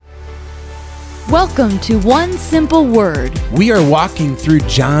Welcome to One Simple Word. We are walking through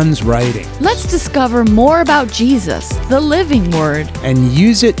John's writing Let's discover more about Jesus, the living Word, and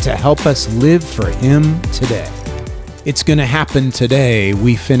use it to help us live for Him today. It's going to happen today.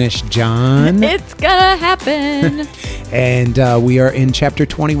 We finished John. It's gonna happen. And we are in chapter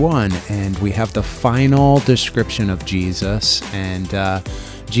 21, and we have the final description of Jesus. And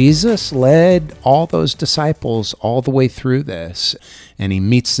Jesus led all those disciples all the way through this, and he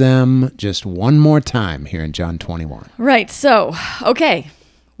meets them just one more time here in John 21. Right, so, okay.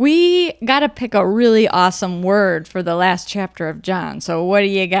 We got to pick a really awesome word for the last chapter of John. So what do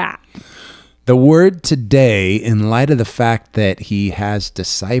you got? The word today, in light of the fact that he has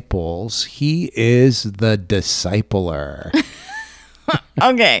disciples, he is the discipler.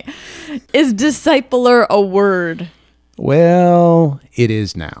 Okay. Is discipler a word? Well, it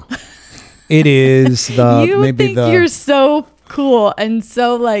is now. It is the You maybe think the you're so cool and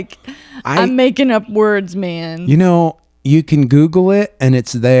so I'm making up words, man. You know, you can Google it and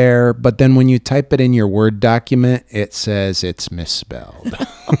it's there, but then when you type it in your Word document, it says it's misspelled.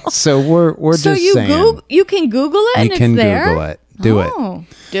 So we're so just you saying. you can Google it and You it's can there? Google it.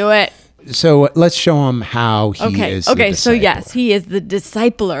 Do it. So let's show him how he is the Okay, so yes, discipler. he is the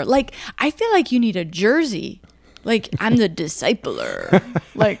discipler. I feel like you need a jersey. I'm the discipler.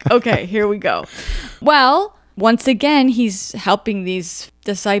 Okay, here we go. Well, once again, he's helping these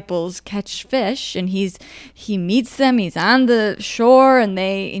disciples catch fish, and he meets them. He's on the shore, and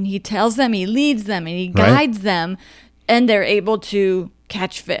he tells them, he leads them, and he guides them, and they're able to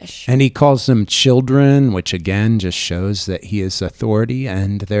catch fish. And he calls them children, which again just shows that he is authority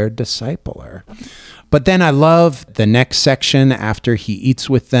and their discipler. But then I love the next section after he eats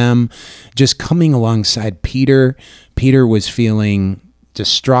with them, just coming alongside Peter. Peter was feeling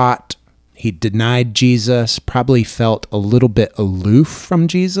distraught. He denied Jesus, probably felt a little bit aloof from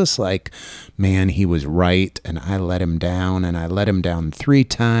Jesus, man, he was right, and I let him down, and I let him down 3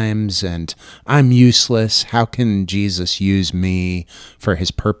 times, and I'm useless. How can Jesus use me for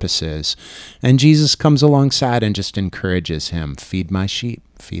his purposes? And Jesus comes alongside and just encourages him, feed my sheep,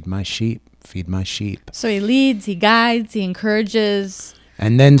 feed my sheep, feed my sheep. So he leads, he guides, he encourages.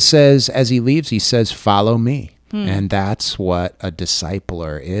 And then says, as he leaves, he says, follow me. And that's what a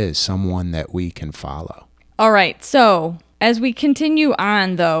discipler is, someone that we can follow. All right, so as we continue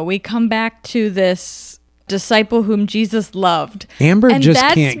on, though, we come back to this disciple whom Jesus loved. Amber and just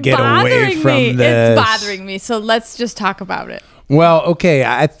that's can't get away bothering from me. this. It's bothering me, so let's just talk about it. Well, okay,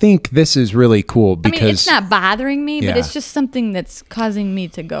 I think this is really cool because... it's not bothering me, but Yeah. it's just something that's causing me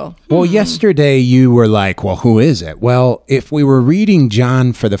to go. Well, yesterday you were like, well, who is it? Well, if we were reading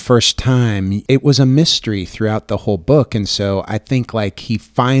John for the first time, it was a mystery throughout the whole book. And so I think he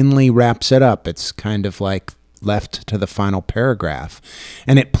finally wraps it up. It's kind of left to the final paragraph.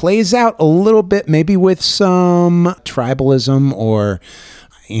 And it plays out a little bit, maybe with some tribalism or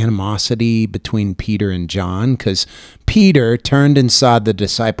animosity between Peter and John, because Peter turned and saw the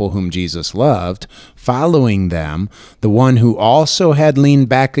disciple whom Jesus loved following them, the one who also had leaned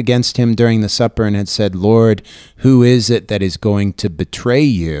back against him during the supper and had said, Lord, who is it that is going to betray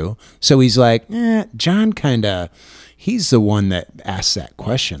you? So he's like, John he's the one that asked that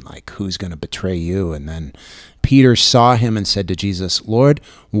question, who's going to betray you? And then Peter saw him and said to Jesus, Lord,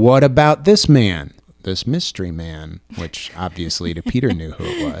 what about this man? This mystery man, which obviously to Peter knew who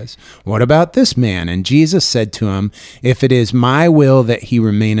it was. What about this man? And Jesus said to him, if it is my will that he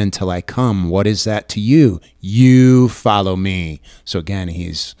remain until I come, what is that to you? You follow me. So again,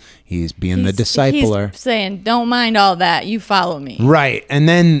 he's being the discipler. He's saying, don't mind all that. You follow me. Right. And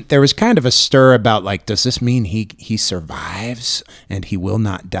then there was kind of a stir about does this mean he survives and he will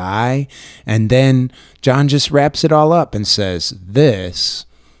not die? And then John just wraps it all up and says, this,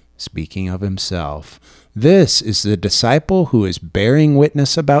 speaking of himself, this is the disciple who is bearing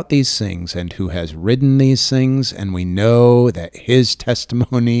witness about these things and who has written these things, and we know that his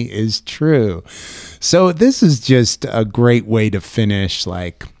testimony is true. So this is just a great way to finish,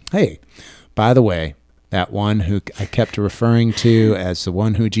 hey, by the way, that one who I kept referring to as the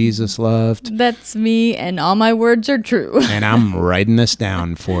one who Jesus loved. That's me, and all my words are true. And I'm writing this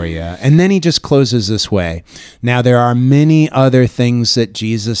down for you. And then he just closes this way. Now, there are many other things that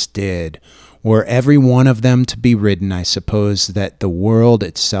Jesus did. Were every one of them to be written, I suppose that the world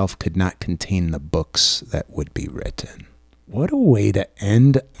itself could not contain the books that would be written. What a way to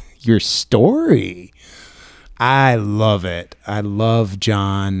end your story. I love it. I love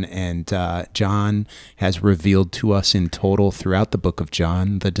John, and John has revealed to us in total throughout the book of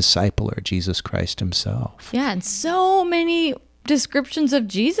John the discipler, Jesus Christ himself. Yeah, and so many descriptions of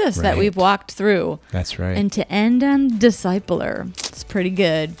Jesus that Right. we've walked through. That's right. And to end on discipler, it's pretty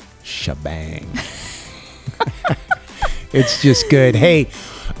good. shebang. It's just good. Hey,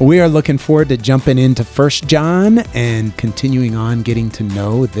 we are looking forward to jumping into 1 John and continuing on getting to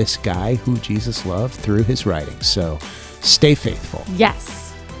know this guy who Jesus loved through his writings. So stay faithful.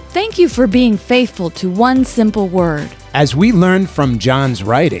 Yes. Thank you for being faithful to one simple word. As we learn from John's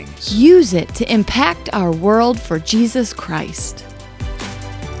writings, Use it to impact our world for Jesus Christ.